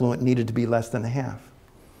filter effluent, needed to be less than 1/2.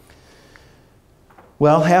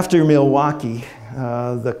 Well, after Milwaukee,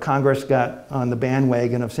 the Congress got on the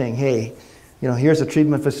bandwagon of saying, hey, you know, here's a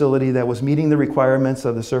treatment facility that was meeting the requirements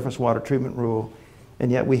of the surface water treatment rule,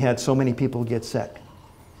 and yet we had so many people get sick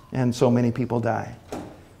and so many people die.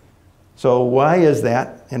 So why is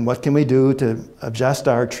that, and what can we do to adjust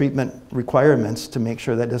our treatment requirements to make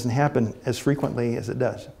sure that doesn't happen as frequently as it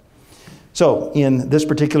does? So in this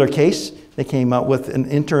particular case, they came out with an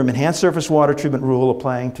interim enhanced surface water treatment rule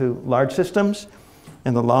applying to large systems,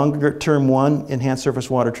 and the longer term one, enhanced surface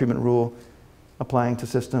water treatment rule, applying to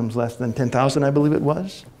systems less than 10,000, I believe it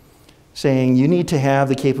was, saying you need to have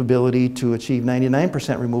the capability to achieve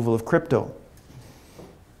 99% removal of crypto.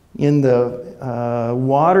 In the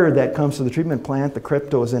water that comes to the treatment plant, the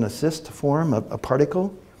crypto is in a cyst form, a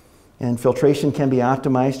particle, and filtration can be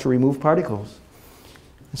optimized to remove particles.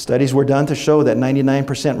 Studies were done to show that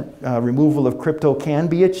 99% removal of crypto can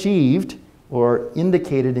be achieved or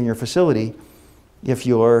indicated in your facility if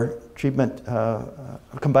your treatment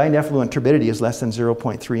combined effluent turbidity is less than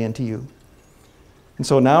 0.3 NTU. And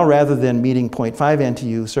so now, rather than meeting 0.5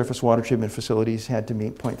 NTU, surface water treatment facilities had to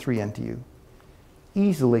meet 0.3 NTU.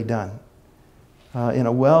 Easily done. In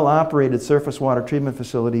a well-operated surface water treatment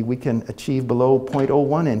facility, we can achieve below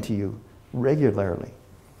 0.01 NTU regularly.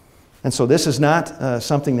 And so this is not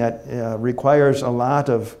something that requires a lot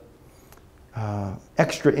of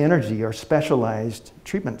extra energy or specialized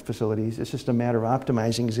treatment facilities. It's just a matter of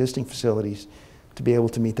optimizing existing facilities to be able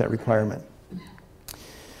to meet that requirement.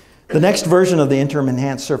 The next version of the interim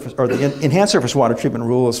enhanced surface, or the enhanced surface water treatment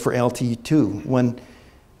rule is for LT2. When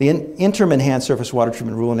the interim enhanced surface water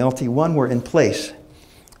treatment rule and LT1 were in place,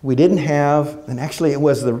 we didn't have, and actually it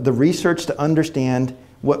was the research to understand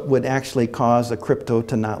what would actually cause a crypto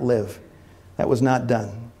to not live. That was not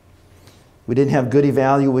done. We didn't have good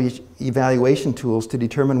evaluation tools to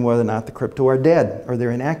determine whether or not the crypto are dead or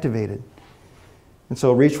they're inactivated. And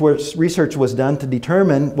so research was done to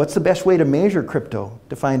determine what's the best way to measure crypto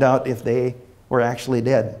to find out if they were actually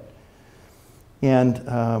dead. And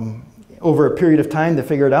over a period of time to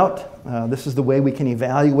figure it out, this is the way we can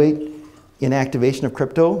evaluate inactivation of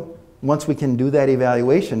crypto. Once we can do that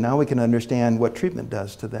evaluation, now we can understand what treatment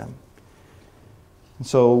does to them. And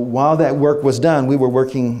so while that work was done, we were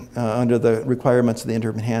working under the requirements of the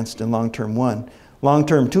interim enhanced and long-term 1.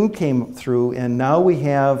 Long-term 2 came through, and now we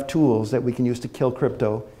have tools that we can use to kill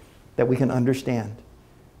crypto that we can understand,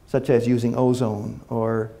 such as using ozone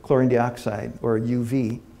or chlorine dioxide or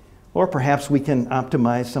UV. Or perhaps we can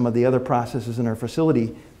optimize some of the other processes in our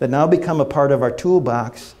facility that now become a part of our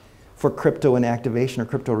toolbox for crypto inactivation or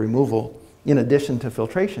crypto removal in addition to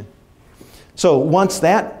filtration. So once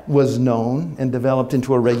that was known and developed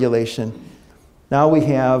into a regulation, now we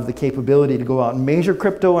have the capability to go out and measure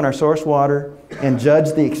crypto in our source water and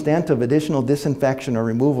judge the extent of additional disinfection or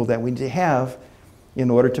removal that we need to have in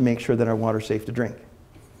order to make sure that our water is safe to drink.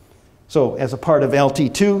 So as a part of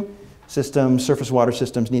LT2 systems, surface water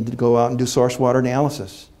systems need to go out and do source water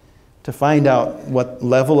analysis to find out what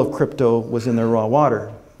level of crypto was in their raw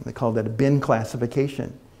water. They call that a bin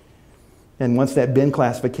classification. And once that bin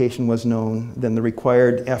classification was known, then the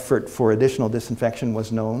required effort for additional disinfection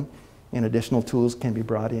was known, and additional tools can be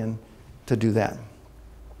brought in to do that.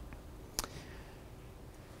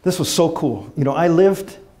 This was so cool. You know, I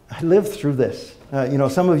lived through this. You know,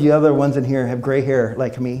 some of you other ones in here have gray hair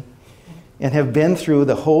like me and have been through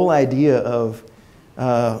the whole idea of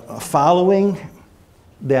following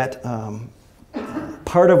that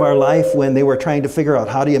part of our life when they were trying to figure out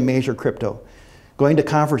how do you measure crypto. Going to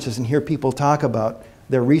conferences and hear people talk about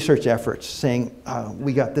their research efforts, saying,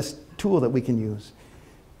 we got this tool that we can use.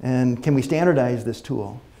 And can we standardize this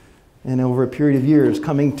tool? And over a period of years,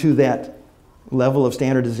 coming to that level of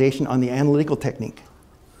standardization on the analytical technique.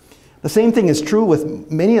 The same thing is true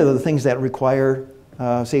with many of the things that require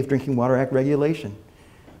Safe Drinking Water Act regulation.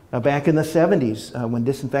 Back in the 70s, when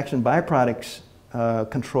disinfection byproducts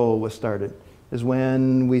control was started, is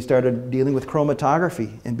when we started dealing with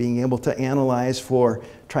chromatography and being able to analyze for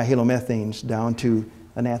trihalomethanes down to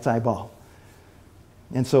a gnat's eyeball.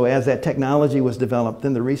 And so as that technology was developed,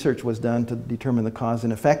 then the research was done to determine the cause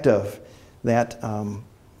and effect of that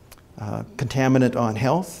contaminant on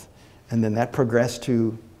health, and then that progressed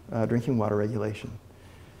to drinking water regulation.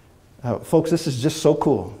 Folks, this is just so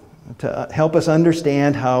cool to help us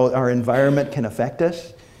understand how our environment can affect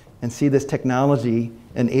us and see this technology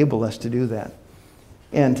enable us to do that.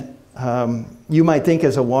 And you might think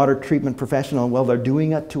as a water treatment professional, well, they're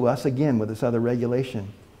doing it to us again with this other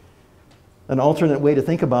regulation. An alternate way to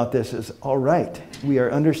think about this is, all right, we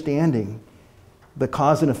are understanding the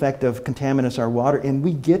cause and effect of contaminants in our water, and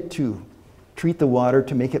we get to treat the water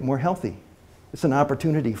to make it more healthy. It's an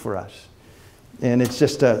opportunity for us. And it's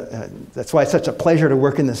just, that's why it's such a pleasure to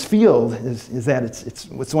work in this field, is that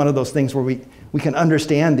it's one of those things where we can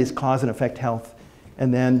understand this cause and effect health,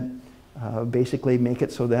 and then basically make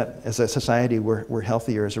it so that as a society we're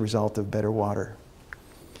healthier as a result of better water.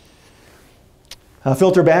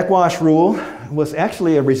 Filter backwash rule was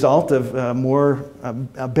actually a result of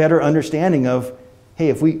a better understanding of, hey,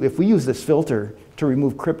 if we use this filter to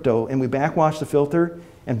remove crypto and we backwash the filter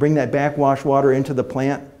and bring that backwash water into the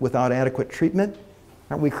plant without adequate treatment,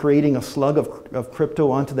 Aren't we creating a slug of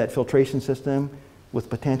crypto onto that filtration system with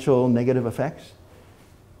potential negative effects?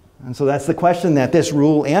 And so that's the question that this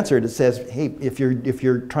rule answered. It says, hey, if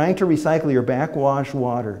you're trying to recycle your backwash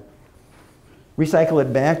water, recycle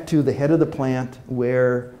it back to the head of the plant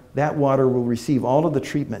where that water will receive all of the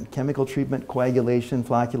treatment, chemical treatment, coagulation,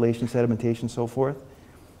 flocculation, sedimentation, so forth,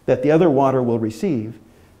 that the other water will receive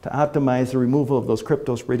to optimize the removal of those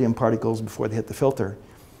cryptosporidium particles before they hit the filter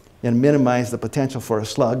and minimize the potential for a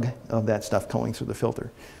slug of that stuff going through the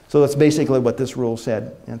filter. So that's basically what this rule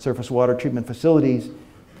said. And surface water treatment facilities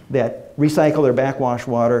that recycle their backwash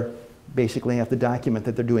water basically have to document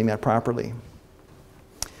that they're doing that properly.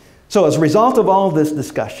 So as a result of all of this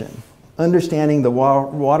discussion, understanding the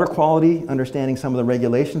water quality, understanding some of the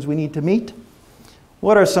regulations we need to meet,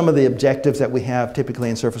 what are some of the objectives that we have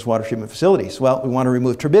typically in surface water treatment facilities? Well, we want to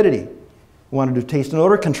remove turbidity. We want to do taste and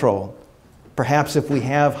odor control. Perhaps if we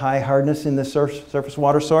have high hardness in this surface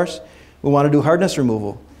water source, we want to do hardness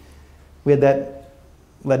removal. We had that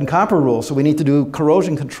lead and copper rule, so we need to do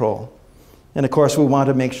corrosion control. And of course, we want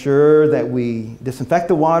to make sure that we disinfect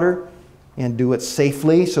the water and do it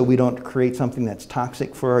safely so we don't create something that's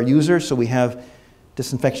toxic for our users. So we have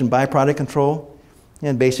disinfection byproduct control.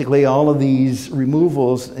 And basically, all of these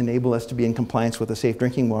removals enable us to be in compliance with the Safe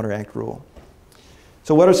Drinking Water Act rule.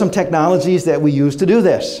 So what are some technologies that we use to do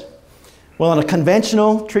this? Well, in a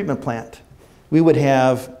conventional treatment plant, we would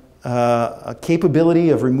have a capability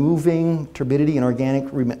of removing turbidity and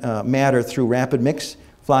organic matter through rapid mix,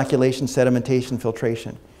 flocculation, sedimentation,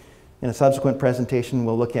 filtration. In a subsequent presentation,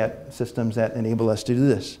 we'll look at systems that enable us to do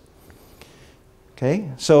this. Okay,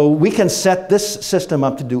 so we can set this system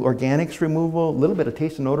up to do organics removal, a little bit of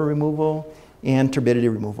taste and odor removal, and turbidity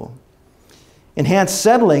removal. Enhanced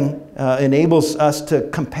settling enables us to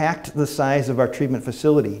compact the size of our treatment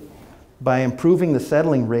facility by improving the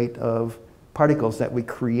settling rate of particles that we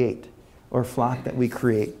create or flock that we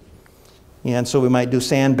create. And so we might do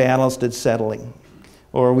sand ballasted settling,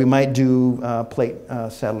 or we might do plate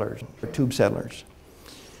settlers or tube settlers.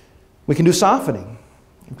 We can do softening.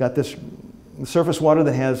 We've got this surface water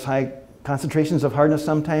that has high concentrations of hardness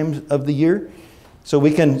sometimes of the year. So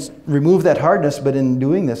we can remove that hardness, but in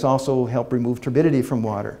doing this also help remove turbidity from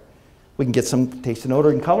water. We can get some taste and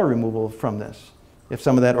odor and color removal from this if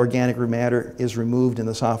some of that organic matter is removed in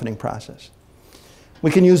the softening process. We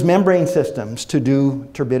can use membrane systems to do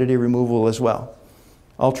turbidity removal as well.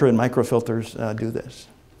 Ultra and microfilters do this.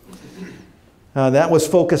 That was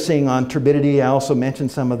focusing on turbidity. I also mentioned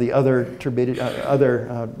some of the other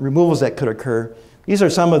removals that could occur. These are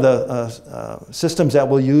some of the systems that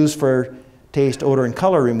we'll use for taste, odor, and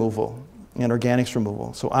color removal and organics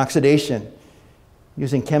removal. So oxidation,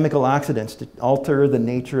 using chemical oxidants to alter the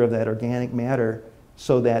nature of that organic matter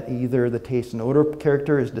so that either the taste and odor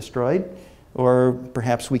character is destroyed or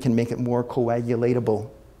perhaps we can make it more coagulatable.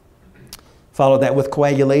 Follow that with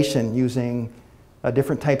coagulation using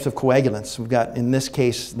different types of coagulants. We've got, in this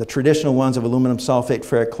case, the traditional ones of aluminum sulfate,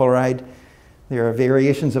 ferric chloride. There are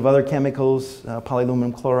variations of other chemicals,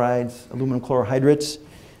 polyaluminum chlorides, aluminum chlorohydrates,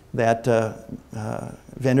 that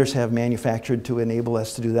vendors have manufactured to enable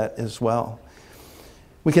us to do that as well.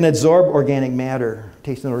 We can absorb organic matter,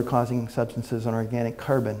 taste and odor causing substances on organic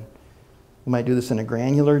carbon. We might do this in a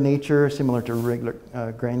granular nature, similar to regular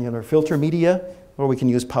granular filter media, or we can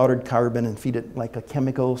use powdered carbon and feed it like a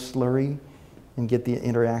chemical slurry and get the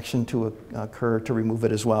interaction to occur to remove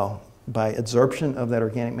it as well by absorption of that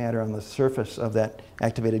organic matter on the surface of that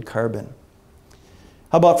activated carbon.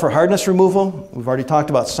 How about for hardness removal? We've already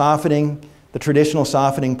talked about softening. The traditional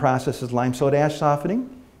softening process is lime soda ash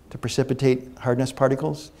softening to precipitate hardness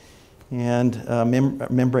particles, and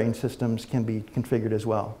membrane systems can be configured as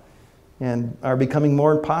well and are becoming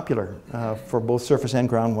more popular for both surface and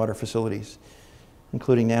groundwater facilities,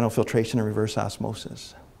 including nanofiltration and reverse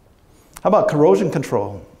osmosis. How about corrosion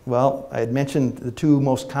control? Well, I had mentioned the two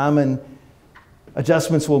most common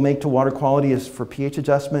adjustments we'll make to water quality is for pH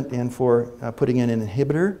adjustment and for putting in an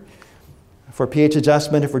inhibitor. For pH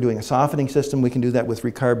adjustment, if we're doing a softening system, we can do that with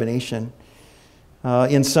recarbonation.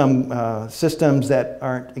 In some systems that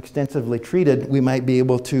aren't extensively treated, we might be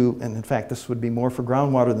able to, and in fact this would be more for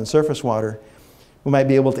groundwater than surface water, we might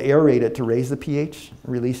be able to aerate it to raise the pH,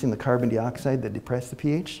 releasing the carbon dioxide that depress the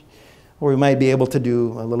pH. Or we might be able to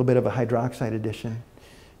do a little bit of a hydroxide addition.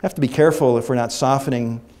 We have to be careful if we're not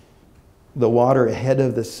softening the water ahead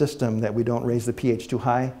of the system that we don't raise the pH too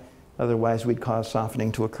high. Otherwise, we'd cause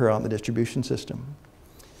softening to occur on the distribution system.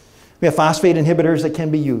 We have phosphate inhibitors that can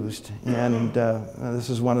be used. And this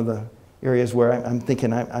is one of the areas where I'm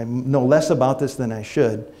thinking I know less about this than I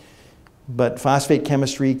should. But phosphate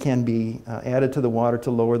chemistry can be added to the water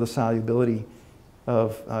to lower the solubility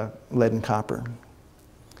of lead and copper.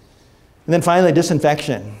 And then finally,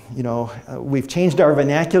 disinfection. You know, we've changed our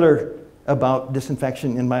vernacular about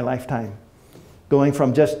disinfection in my lifetime. Going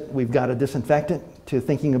from just, we've got a disinfectant, to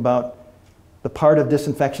thinking about the part of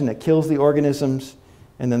disinfection that kills the organisms,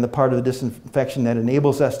 and then the part of the disinfection that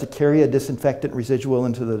enables us to carry a disinfectant residual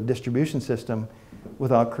into the distribution system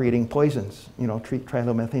without creating poisons, you know,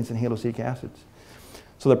 trimethanes and halosilic acids.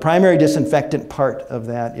 So the primary disinfectant part of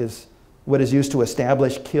that is what is used to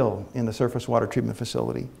establish kill in the surface water treatment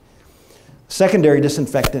facility. Secondary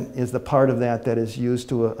disinfectant is the part of that that is used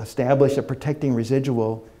to establish a protecting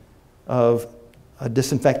residual of a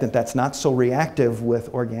disinfectant that's not so reactive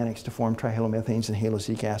with organics to form trihalomethanes and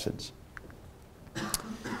halosilic acids.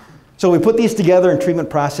 So we put these together in treatment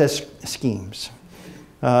process schemes.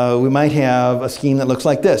 We might have a scheme that looks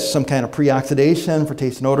like this: some kind of pre-oxidation for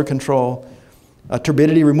taste and odor control, a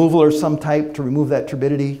turbidity removal of some type to remove that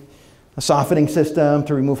turbidity, a softening system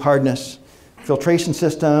to remove hardness, filtration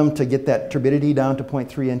system to get that turbidity down to 0.3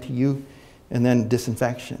 NTU, and then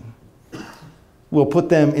disinfection. We'll put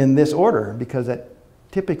them in this order because that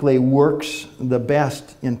typically works the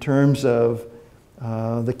best in terms of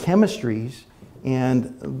the chemistries,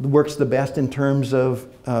 and works the best in terms of,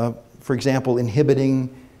 for example,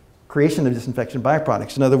 inhibiting creation of disinfection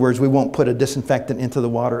byproducts. In other words, we won't put a disinfectant into the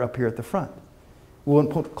water up here at the front. We won't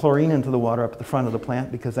put chlorine into the water up at the front of the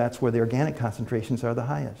plant because that's where the organic concentrations are the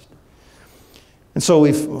highest. And so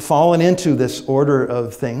we've fallen into this order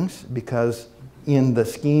of things because in the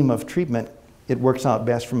scheme of treatment, it works out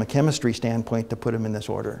best from a chemistry standpoint to put them in this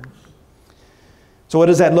order. So what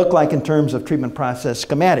does that look like in terms of treatment process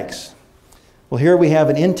schematics? Well, here we have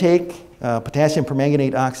an intake, potassium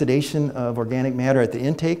permanganate oxidation of organic matter at the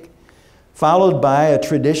intake, followed by a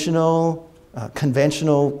traditional,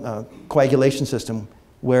 conventional coagulation system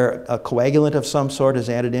where a coagulant of some sort is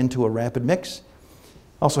added into a rapid mix.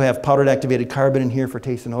 Also have powdered activated carbon in here for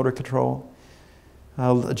taste and odor control.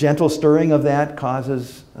 A gentle stirring of that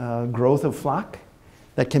causes growth of floc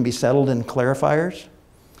that can be settled in clarifiers.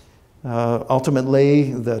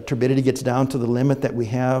 Ultimately, the turbidity gets down to the limit that we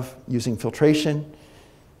have using filtration.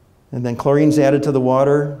 And then chlorine's added to the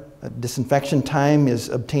water. Disinfection time is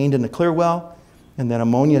obtained in the clear well. And then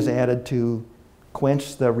ammonia is added to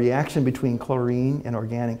quench the reaction between chlorine and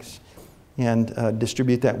organics and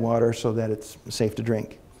distribute that water so that it's safe to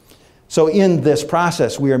drink. So in this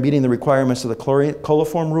process, we are meeting the requirements of the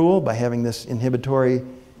coliform rule by having this inhibitory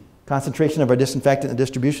concentration of our disinfectant in the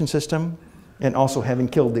distribution system and also having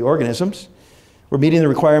killed the organisms. We're meeting the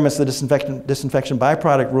requirements of the disinfection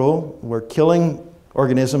byproduct rule. We're killing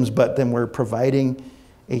organisms, but then we're providing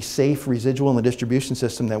a safe residual in the distribution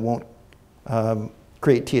system that won't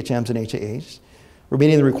create THMs and HAAs. We're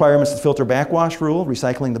meeting the requirements of the filter backwash rule,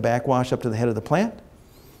 recycling the backwash up to the head of the plant.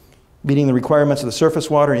 Meeting the requirements of the surface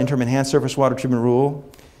water and interim enhanced surface water treatment rule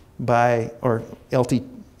by, or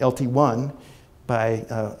LT1,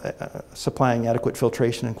 by supplying adequate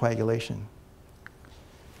filtration and coagulation.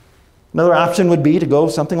 Another option would be to go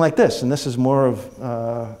something like this, and this is more of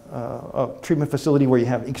a treatment facility where you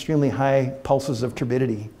have extremely high pulses of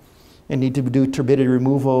turbidity and need to do turbidity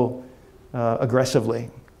removal aggressively.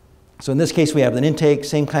 So in this case, we have an intake,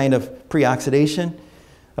 same kind of pre-oxidation,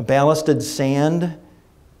 a ballasted sand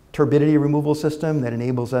turbidity removal system that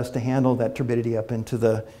enables us to handle that turbidity up into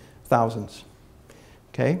the thousands.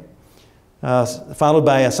 Okay? Followed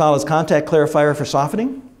by a solids contact clarifier for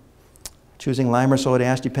softening, choosing lime or soda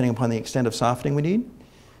ash depending upon the extent of softening we need.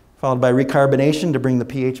 Followed by recarbonation to bring the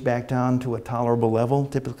pH back down to a tolerable level,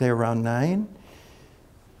 typically around 9.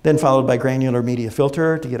 Then followed by granular media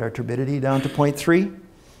filter to get our turbidity down to 0.3.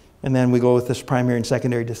 And then we go with this primary and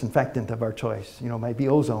secondary disinfectant of our choice. You know, it might be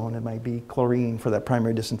ozone, it might be chlorine for that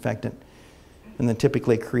primary disinfectant. And then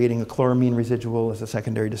typically creating a chloramine residual as a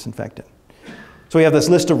secondary disinfectant. So we have this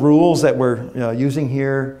list of rules that we're using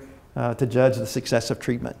here to judge the success of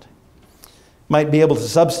treatment. Might be able to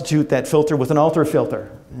substitute that filter with an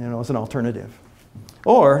ultrafilter, you know, as an alternative.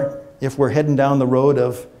 Or if we're heading down the road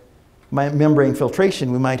of membrane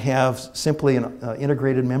filtration, we might have simply an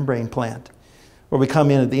integrated membrane plant, where we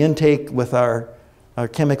come in at the intake with our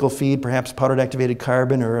chemical feed, perhaps powdered activated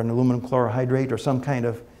carbon or an aluminum chlorohydrate or some kind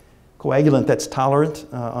of coagulant that's tolerant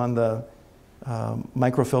on the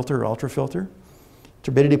microfilter or ultrafilter.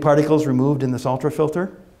 Turbidity particles removed in this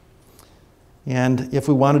ultrafilter. And if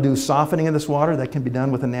we want to do softening of this water, that can be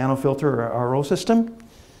done with a nanofilter or RO system.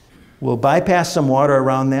 We'll bypass some water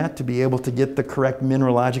around that to be able to get the correct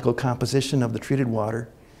mineralogical composition of the treated water,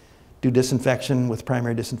 do disinfection with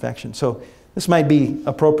primary disinfection. So this might be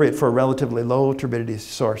appropriate for a relatively low turbidity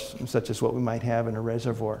source, such as what we might have in a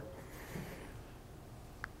reservoir.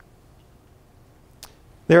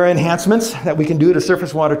 There are enhancements that we can do to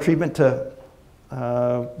surface water treatment to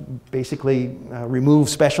basically remove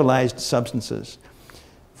specialized substances.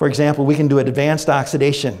 For example, we can do advanced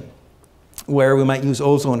oxidation where we might use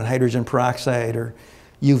ozone and hydrogen peroxide or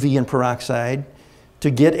UV and peroxide to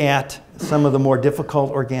get at some of the more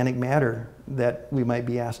difficult organic matter that we might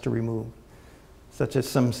be asked to remove, such as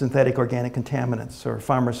some synthetic organic contaminants or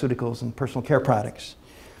pharmaceuticals and personal care products,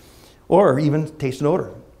 or even taste and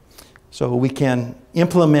odor. So we can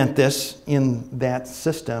implement this in that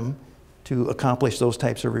system to accomplish those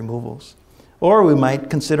types of removals. Or we might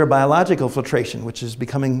consider biological filtration, which is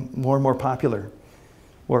becoming more and more popular,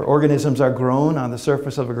 where organisms are grown on the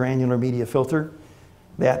surface of a granular media filter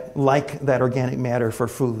that like that organic matter for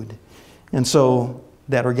food. And so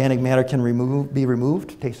that organic matter can be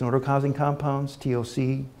removed, taste and odor causing compounds,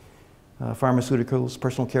 TOC, pharmaceuticals,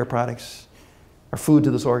 personal care products are food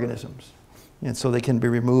to those organisms. And so they can be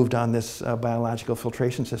removed on this biological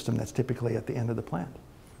filtration system that's typically at the end of the plant.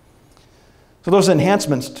 So those are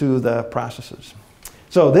enhancements to the processes.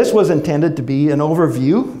 So this was intended to be an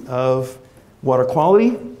overview of water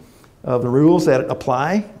quality, of the rules that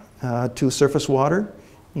apply to surface water,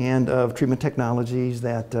 and of treatment technologies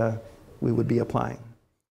that we would be applying.